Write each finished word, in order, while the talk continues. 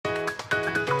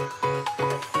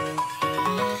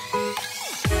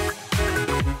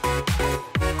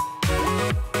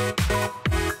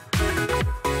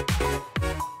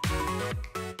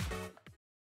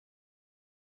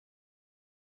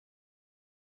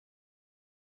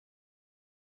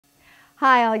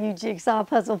Hi, all you jigsaw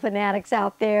puzzle fanatics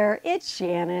out there. It's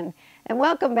Shannon, and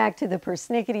welcome back to the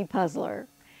Persnickety Puzzler.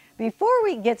 Before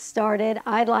we get started,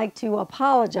 I'd like to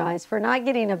apologize for not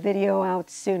getting a video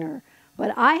out sooner,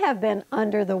 but I have been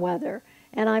under the weather,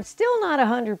 and I'm still not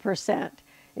 100%.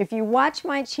 If you watch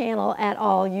my channel at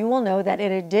all, you will know that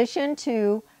in addition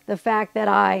to the fact that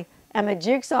I am a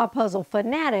jigsaw puzzle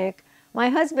fanatic, my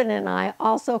husband and I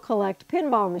also collect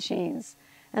pinball machines.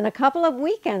 And a couple of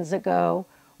weekends ago,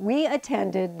 we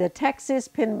attended the Texas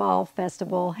Pinball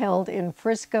Festival held in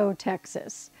Frisco,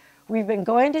 Texas. We've been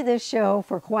going to this show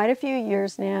for quite a few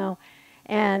years now,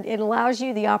 and it allows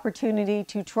you the opportunity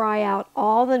to try out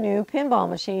all the new pinball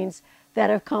machines that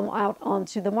have come out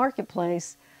onto the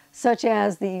marketplace, such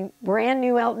as the brand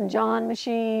new Elton John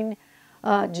machine,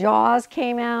 Jaws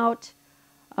came out,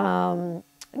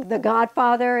 The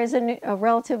Godfather is a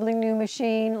relatively new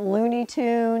machine, Looney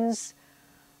Tunes.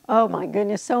 Oh my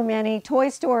goodness, so many. Toy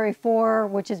Story 4,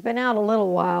 which has been out a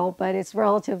little while, but it's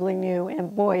relatively new,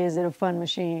 and boy, is it a fun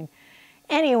machine.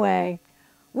 Anyway,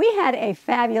 we had a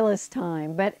fabulous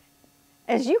time, but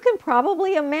as you can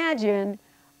probably imagine,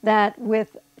 that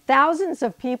with thousands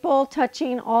of people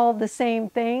touching all the same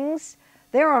things,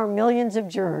 there are millions of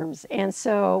germs. And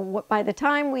so by the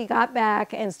time we got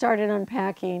back and started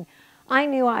unpacking, I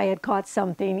knew I had caught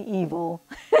something evil.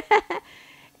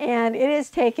 And it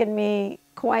has taken me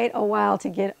quite a while to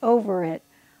get over it.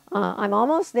 I'm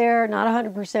almost there, not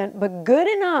 100%, but good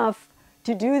enough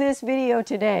to do this video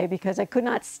today because I could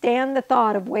not stand the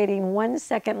thought of waiting 1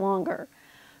 second longer.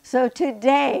 So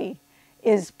today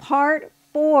is part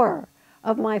 4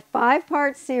 of my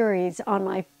 5-part series on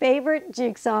my favorite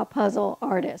jigsaw puzzle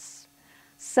artists.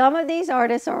 Some of these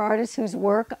artists are artists whose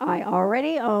work I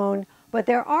already own, but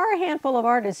there are a handful of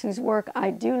artists whose work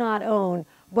I do not own,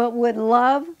 but would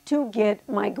love to get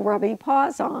my grubby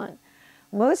paws on.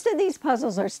 Most of these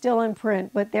puzzles are still in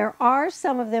print, but there are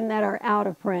some of them that are out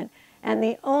of print, and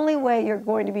the only way you're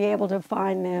going to be able to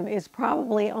find them is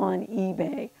probably on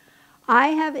eBay. I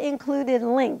have included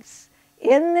links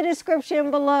in the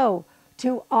description below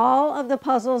to all of the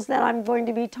puzzles that I'm going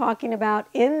to be talking about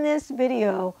in this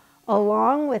video,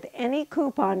 along with any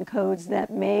coupon codes that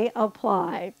may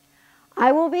apply.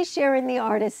 I will be sharing the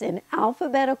artists in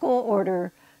alphabetical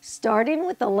order, starting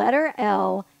with the letter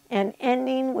L and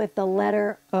ending with the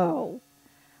letter O.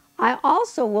 I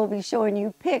also will be showing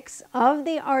you pics of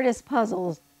the artist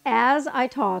puzzles as I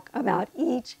talk about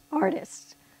each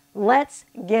artist. Let's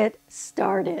get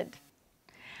started.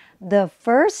 The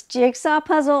first jigsaw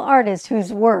puzzle artist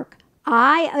whose work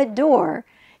I adore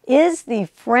is the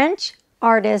French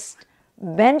artist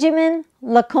Benjamin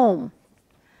Lacombe.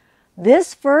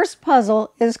 This first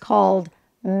puzzle is called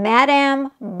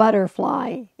Madame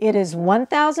Butterfly. It is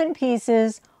 1,000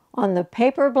 pieces on the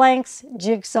Paper Blanks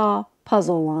jigsaw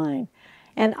puzzle line,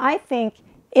 and I think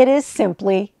it is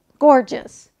simply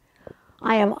gorgeous.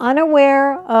 I am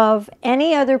unaware of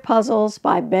any other puzzles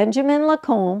by Benjamin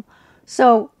Lacombe,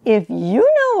 so if you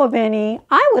know of any,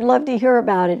 I would love to hear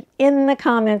about it in the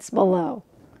comments below.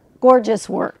 Gorgeous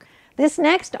work. This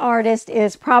next artist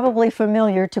is probably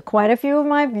familiar to quite a few of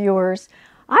my viewers.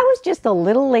 I was just a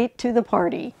little late to the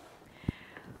party.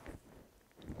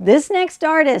 This next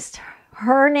artist,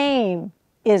 her name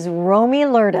is Romi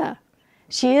Lerda.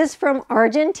 She is from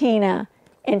Argentina,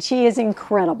 and she is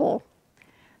incredible.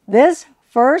 This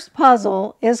first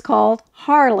puzzle is called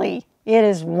Harley. It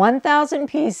is 1,000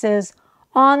 pieces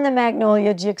on the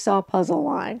Magnolia jigsaw puzzle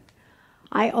line.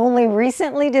 I only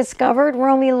recently discovered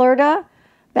Romi Lerda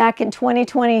back in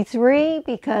 2023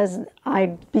 because I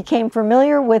became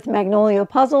familiar with Magnolia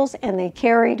puzzles and they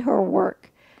carried her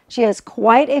work. She has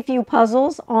quite a few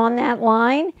puzzles on that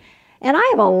line, and I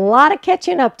have a lot of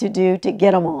catching up to do to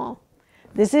get them all.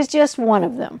 This is just one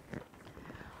of them.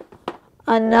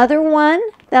 Another one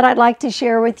that I'd like to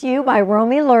share with you by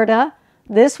Romi Lerda.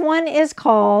 This one is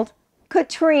called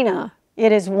Katrina.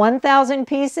 It is 1,000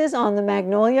 pieces on the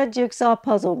Magnolia jigsaw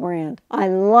puzzle brand. I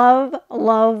love,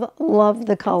 love, love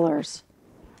the colors.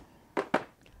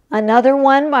 Another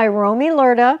one by Romi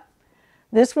Lerda.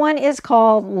 This one is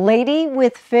called Lady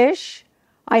with Fish.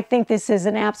 I think this is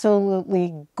an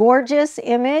absolutely gorgeous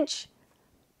image.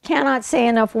 Cannot say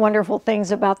enough wonderful things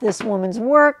about this woman's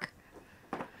work.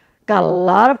 Got a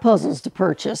lot of puzzles to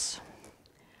purchase.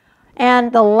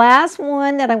 And the last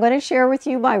one that I'm going to share with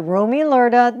you by Romi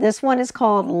Lerda, this one is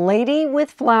called Lady with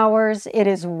Flowers. It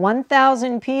is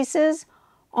 1,000 pieces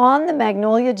on the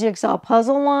Magnolia jigsaw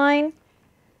puzzle line.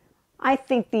 I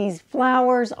think these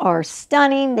flowers are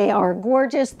stunning. They are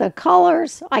gorgeous. The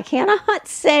colors, I cannot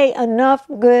say enough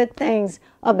good things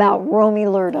about Romi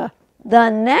Lerda. The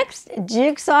next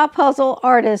jigsaw puzzle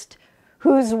artist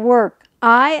whose work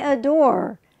I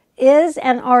adore is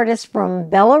an artist from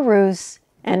Belarus,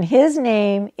 and his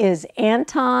name is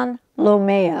Anton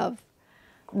Lomaev.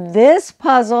 This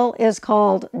puzzle is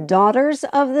called Daughters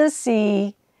of the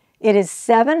Sea. It is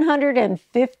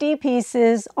 750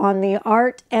 pieces on the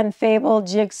Art and Fable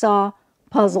Jigsaw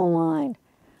puzzle line.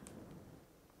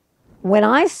 When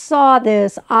I saw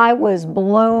this, I was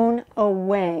blown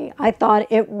away. I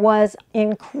thought it was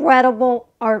incredible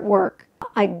artwork.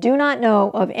 I do not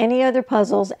know of any other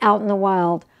puzzles out in the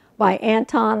wild by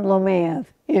Anton Lomaev.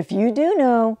 If you do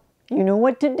know, you know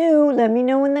what to do. Let me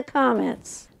know in the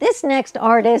comments. This next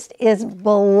artist is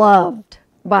beloved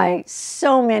by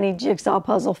so many jigsaw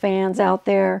puzzle fans out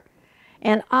there,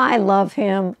 and I love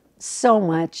him so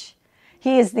much.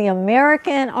 He is the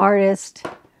American artist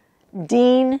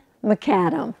Dean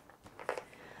MacAdam.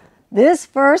 This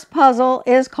first puzzle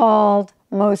is called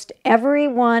Most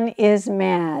Everyone is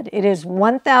Mad. It is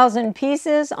 1,000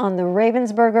 pieces on the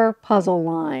Ravensburger puzzle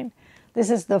line.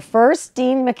 This is the first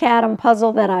Dean MacAdam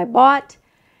puzzle that I bought,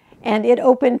 and it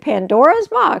opened Pandora's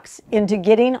box into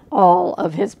getting all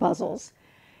of his puzzles.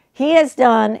 He has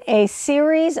done a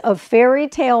series of fairy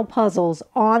tale puzzles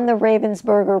on the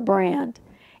Ravensburger brand,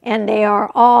 and they are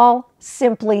all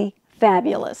simply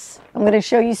fabulous. I'm going to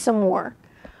show you some more.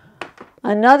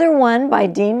 Another one by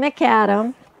Dean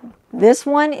MacAdam. This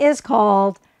one is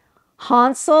called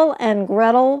Hansel and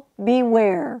Gretel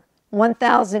Beware.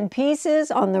 1,000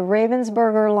 pieces on the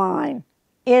Ravensburger line.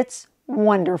 It's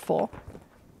wonderful.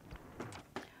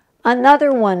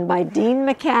 Another one by Dean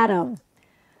MacAdam.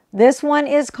 This one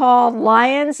is called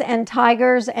Lions and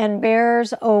Tigers and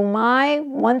Bears, Oh My,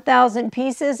 1,000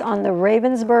 pieces on the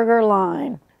Ravensburger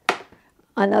line.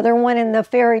 Another one in the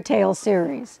fairy tale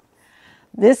series.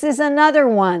 This is another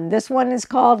one. This one is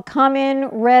called Come In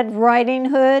Red Riding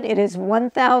Hood. It is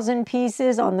 1,000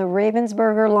 pieces on the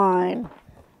Ravensburger line.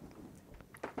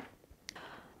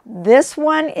 This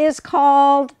one is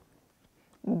called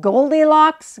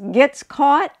Goldilocks Gets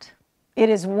Caught. It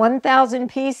is 1,000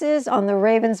 pieces on the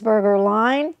Ravensburger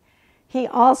line. He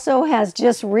also has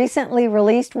just recently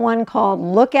released one called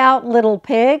Look Out Little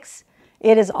Pigs.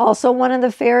 It is also one of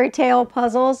the fairy tale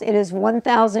puzzles. It is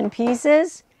 1,000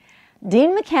 pieces.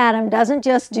 Dean MacAdam doesn't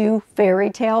just do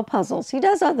fairy tale puzzles. He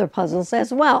does other puzzles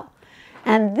as well.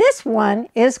 And this one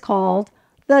is called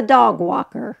The Dog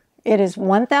Walker. It is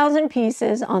 1,000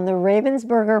 pieces on the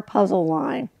Ravensburger puzzle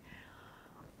line.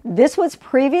 This was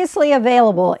previously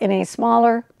available in a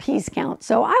smaller piece count,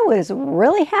 so I was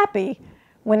really happy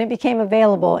when it became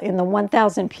available in the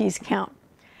 1,000 piece count.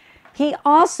 He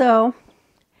also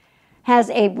has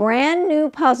a brand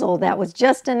new puzzle that was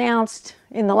just announced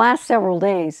in the last several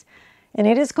days, and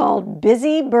it is called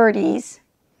Busy Birdies,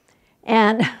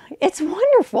 and it's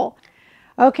wonderful.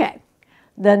 Okay,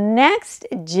 the next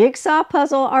jigsaw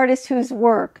puzzle artist whose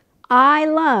work I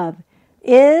love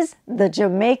is the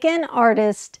Jamaican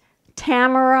artist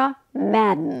Tamara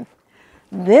Madden.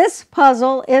 This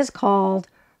puzzle is called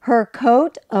Her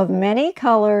Coat of Many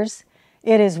Colors.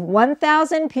 It is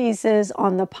 1,000 pieces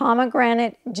on the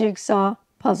pomegranate jigsaw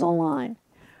puzzle line.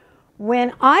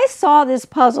 When I saw this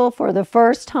puzzle for the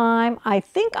first time, I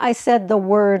think I said the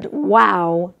word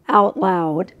wow out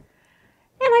loud,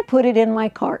 and I put it in my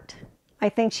cart. I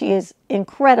think she is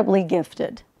incredibly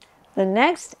gifted. The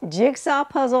next jigsaw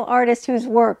puzzle artist whose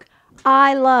work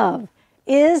I love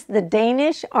is the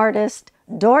Danish artist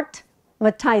Dorthe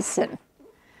Mathiessen.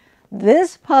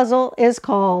 This puzzle is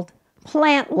called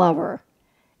Plant Lover.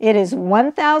 It is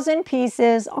 1,000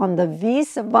 pieces on the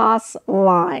VisseVasse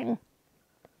line.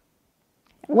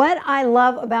 What I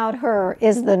love about her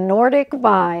is the Nordic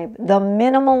vibe, the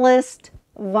minimalist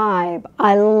vibe.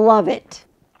 I love it.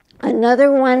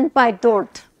 Another one by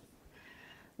Dorthe.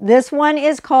 This one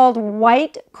is called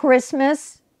White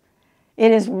Christmas.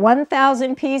 It is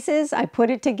 1,000 pieces. I put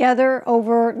it together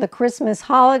over the Christmas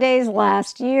holidays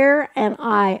last year, and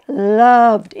I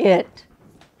loved it.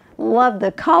 Love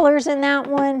the colors in that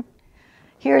one.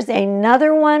 Here's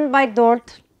another one by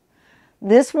Dorthe.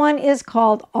 This one is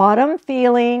called Autumn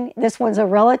Feeling. This one's a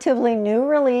relatively new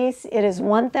release. It is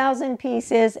 1,000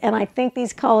 pieces, and I think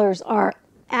these colors are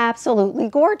absolutely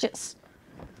gorgeous.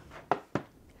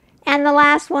 And the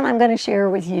last one I'm going to share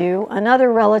with you,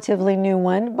 another relatively new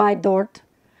one by Dorthe.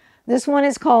 This one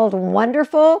is called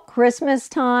Wonderful Christmas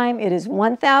Time. It is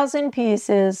 1,000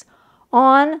 pieces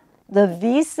on the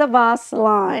VisseVasse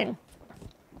line.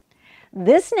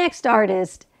 This next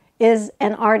artist is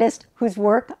an artist whose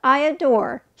work I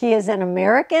adore. He is an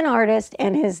American artist,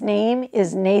 and his name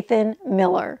is Nathan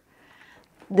Miller.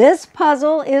 This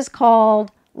puzzle is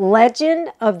called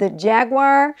Legend of the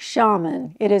Jaguar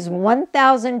Shaman. It is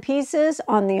 1,000 pieces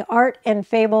on the Art and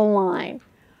Fable line.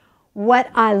 What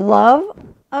I love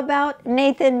about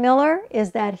Nathan Miller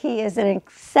is that he is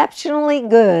exceptionally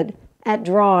good at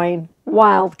drawing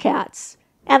wildcats.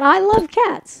 And I love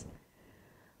cats.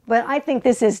 But I think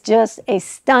this is just a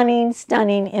stunning,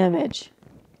 stunning image.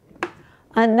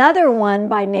 Another one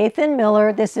by Nathan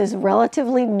Miller. This is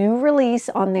relatively new release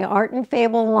on the Art and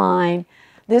Fable line.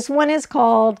 This one is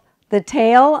called The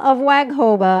Tale of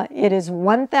Waghoba. It is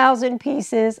 1,000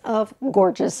 pieces of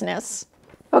gorgeousness.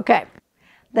 Okay,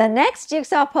 the next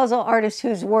jigsaw puzzle artist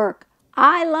whose work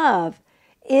I love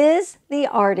is the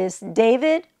artist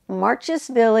David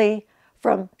Martiashvili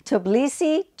from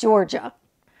Tbilisi, Georgia.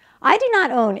 I do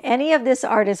not own any of this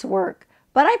artist's work,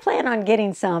 but I plan on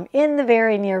getting some in the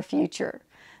very near future.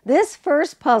 This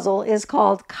first puzzle is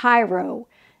called Cairo.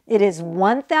 It is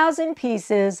 1,000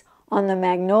 pieces on the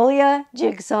Magnolia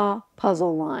Jigsaw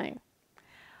puzzle line.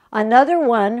 Another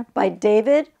one by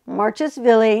David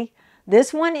Martiashvili.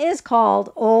 This one is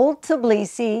called Old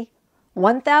Tbilisi,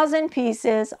 1,000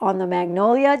 pieces on the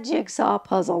Magnolia Jigsaw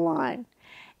puzzle line.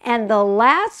 And the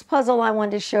last puzzle I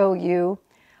want to show you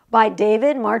by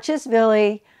David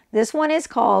Martiashvili. This one is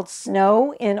called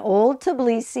Snow in Old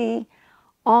Tbilisi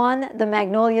on the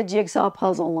Magnolia Jigsaw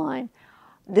puzzle line.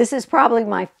 This is probably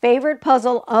my favorite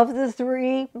puzzle of the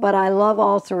three, but I love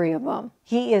all three of them.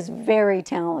 He is very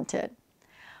talented.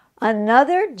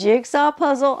 Another jigsaw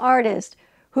puzzle artist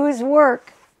whose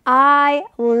work I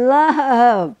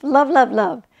love,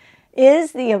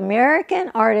 is the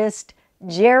American artist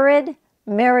Jerrod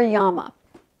Maruyama.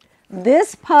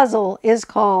 This puzzle is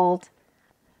called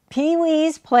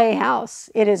Pee-wee's Playhouse.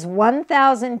 It is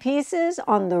 1,000 pieces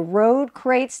on the Road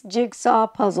Crates Jigsaw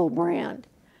puzzle brand.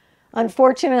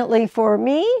 Unfortunately for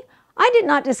me, I did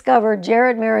not discover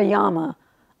Jerrod Maruyama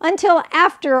until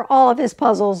after all of his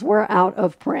puzzles were out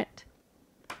of print.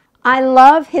 I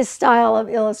love his style of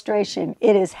illustration.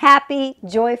 It is happy,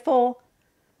 joyful,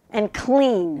 and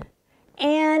clean.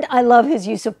 And I love his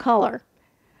use of color.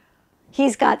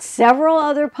 He's got several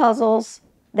other puzzles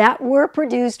that were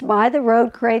produced by the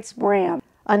Road Crates brand.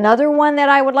 Another one that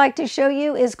I would like to show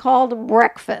you is called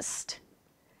Breakfast.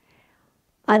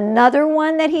 Another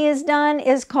one that he has done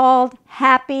is called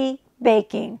Happy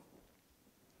Baking.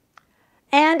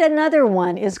 And another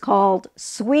one is called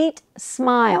Sweet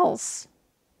Smiles.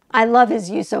 I love his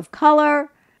use of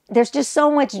color. There's just so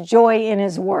much joy in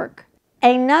his work.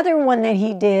 Another one that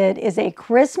he did is a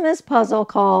Christmas puzzle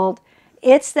called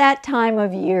It's That Time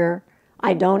of Year.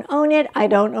 I don't own it. I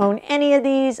don't own any of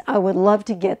these. I would love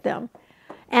to get them.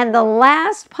 And the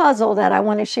last puzzle that I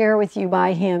want to share with you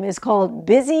by him is called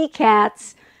Busy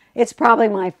Cats. It's probably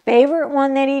my favorite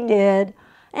one that he did.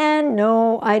 And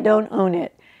no, I don't own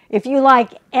it. If you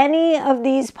like any of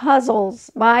these puzzles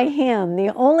by him,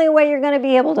 the only way you're going to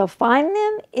be able to find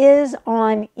them is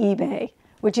on eBay,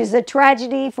 which is a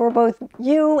tragedy for both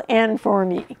you and for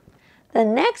me. The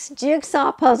next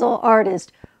jigsaw puzzle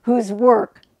artist whose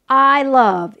work I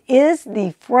love is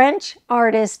the French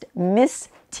artist Miss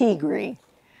Tigre.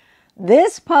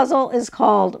 This puzzle is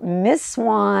called Miss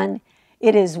Swan.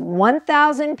 It is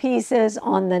 1,000 pieces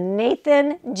on the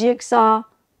Nathan Jigsaw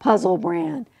puzzle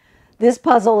brand. This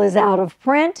puzzle is out of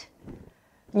print.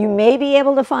 You may be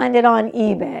able to find it on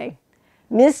eBay.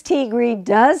 Miss Tigre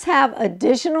does have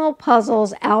additional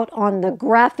puzzles out on the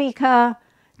Graphica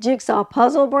Jigsaw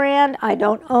puzzle brand. I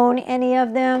don't own any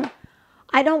of them.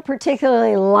 I don't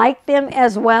particularly like them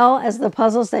as well as the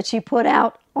puzzles that she put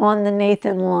out on the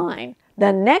Nathan line.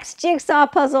 The next jigsaw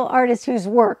puzzle artist whose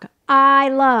work I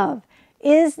love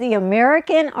is the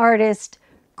American artist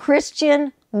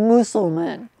Christian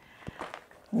Musselman.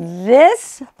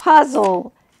 This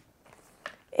puzzle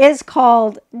is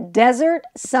called Desert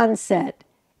Sunset.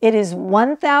 It is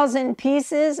 1,000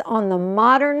 pieces on the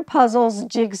Modern Puzzles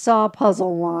Jigsaw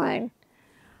puzzle line.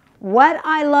 What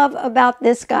I love about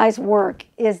this guy's work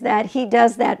is that he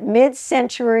does that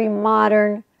mid-century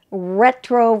modern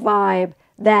retro vibe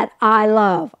that I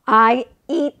love. I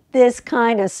eat this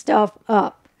kind of stuff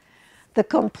up. The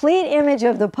complete image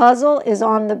of the puzzle is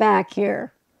on the back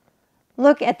here.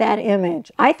 Look at that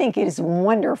image. I think it is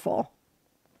wonderful.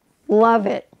 Love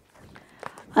it.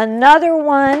 Another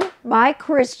one by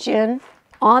Christian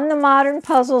on the Modern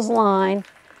Puzzles line.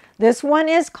 This one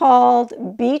is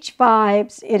called Beach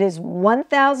Vibes. It is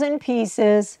 1,000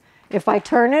 pieces. If I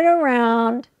turn it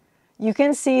around, you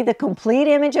can see the complete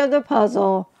image of the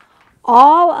puzzle.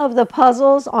 All of the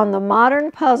puzzles on the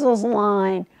Modern Puzzles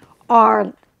line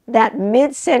are that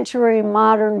mid-century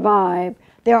modern vibe.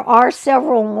 There are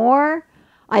several more.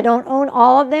 I don't own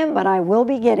all of them, but I will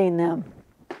be getting them.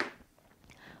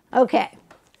 Okay,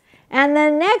 and the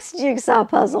next jigsaw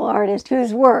puzzle artist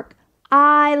whose work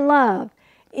I love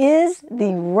is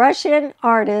the Russian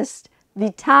artist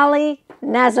Vitaly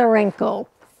Nazarenko.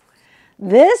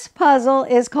 This puzzle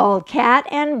is called Cat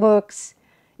and Books.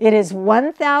 It is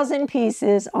 1,000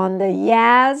 pieces on the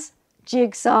Yaz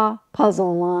Jigsaw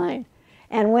puzzle line.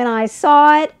 And when I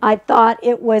saw it, I thought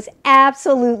it was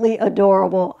absolutely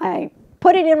adorable. I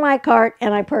put it in my cart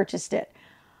and I purchased it.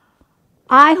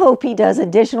 I hope he does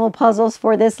additional puzzles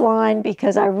for this line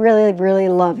because I really, really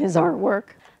love his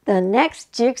artwork. The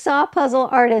next jigsaw puzzle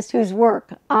artist whose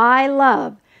work I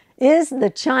love is the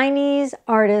Chinese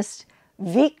artist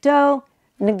Victor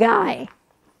Nagai.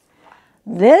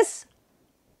 This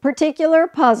particular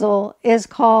puzzle is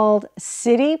called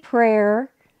City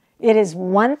Prayer. It is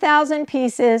 1,000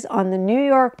 pieces on the New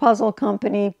York Puzzle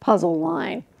Company puzzle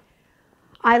line.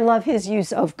 I love his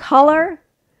use of color,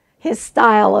 his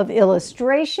style of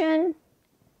illustration.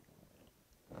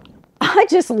 I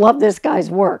just love this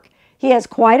guy's work. He has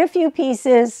quite a few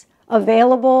pieces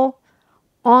available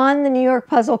on the New York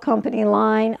Puzzle Company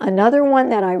line. Another one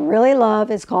that I really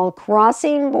love is called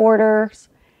Crossing Borders,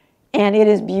 and it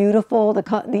is beautiful.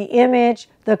 The image,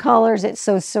 the colors, it's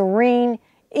so serene.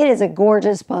 It is a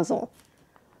gorgeous puzzle.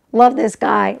 Love this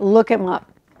guy. Look him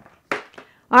up.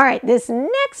 All right, this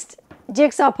next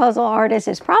jigsaw puzzle artist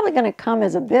is probably going to come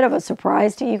as a bit of a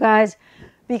surprise to you guys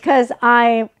because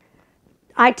I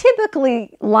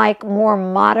typically like more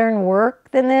modern work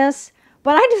than this,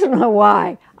 but I don't know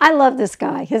why. I love this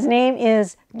guy. His name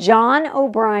is John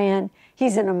O'Brien.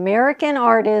 He's an American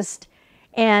artist,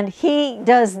 and he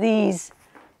does these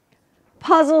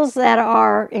puzzles that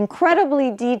are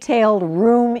incredibly detailed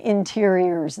room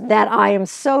interiors that I am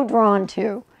so drawn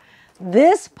to.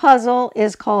 This puzzle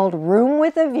is called Room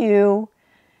with a View.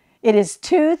 It is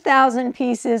 2,000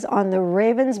 pieces on the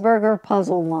Ravensburger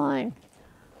puzzle line.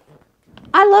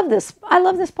 I love this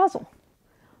puzzle.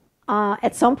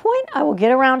 At some point, I will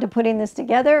get around to putting this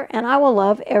together, and I will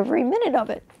love every minute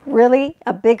of it. Really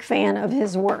a big fan of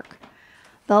his work.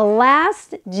 The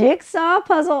last jigsaw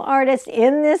puzzle artist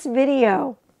in this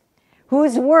video,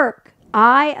 whose work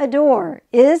I adore,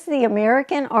 is the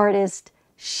American artist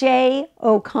Shay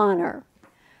O'Connor.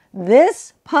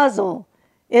 This puzzle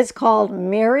is called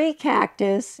Mary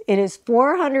Cactus. It is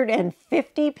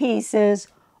 450 pieces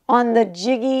on the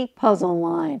Jiggy puzzle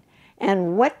line.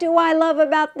 And what do I love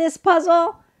about this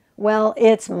puzzle? Well,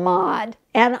 it's Maud,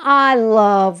 and I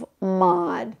love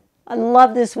Maud. I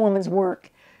love this woman's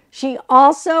work. She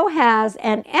also has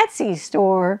an Etsy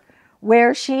store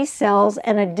where she sells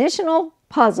an additional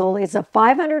puzzle. It's a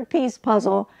 500-piece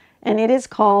puzzle, and it is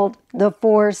called The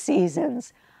Four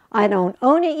Seasons. I don't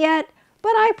own it yet, but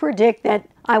I predict that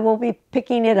I will be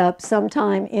picking it up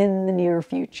sometime in the near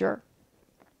future.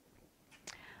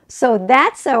 So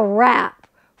that's a wrap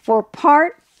for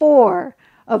part 4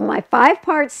 of my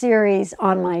 5-part series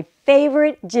on my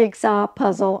favorite jigsaw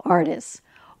puzzle artists.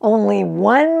 Only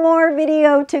one more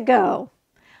video to go.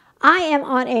 I am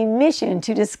on a mission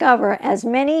to discover as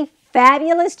many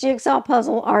fabulous jigsaw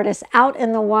puzzle artists out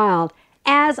in the wild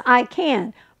as I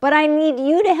can, but I need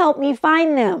you to help me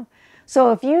find them.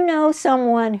 So if you know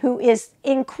someone who is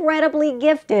incredibly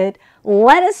gifted,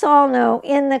 let us all know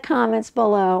in the comments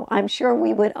below. I'm sure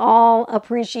we would all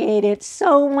appreciate it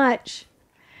so much.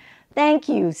 Thank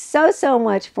you so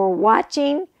much for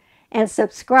watching and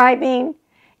subscribing,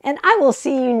 and I will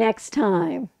see you next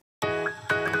time.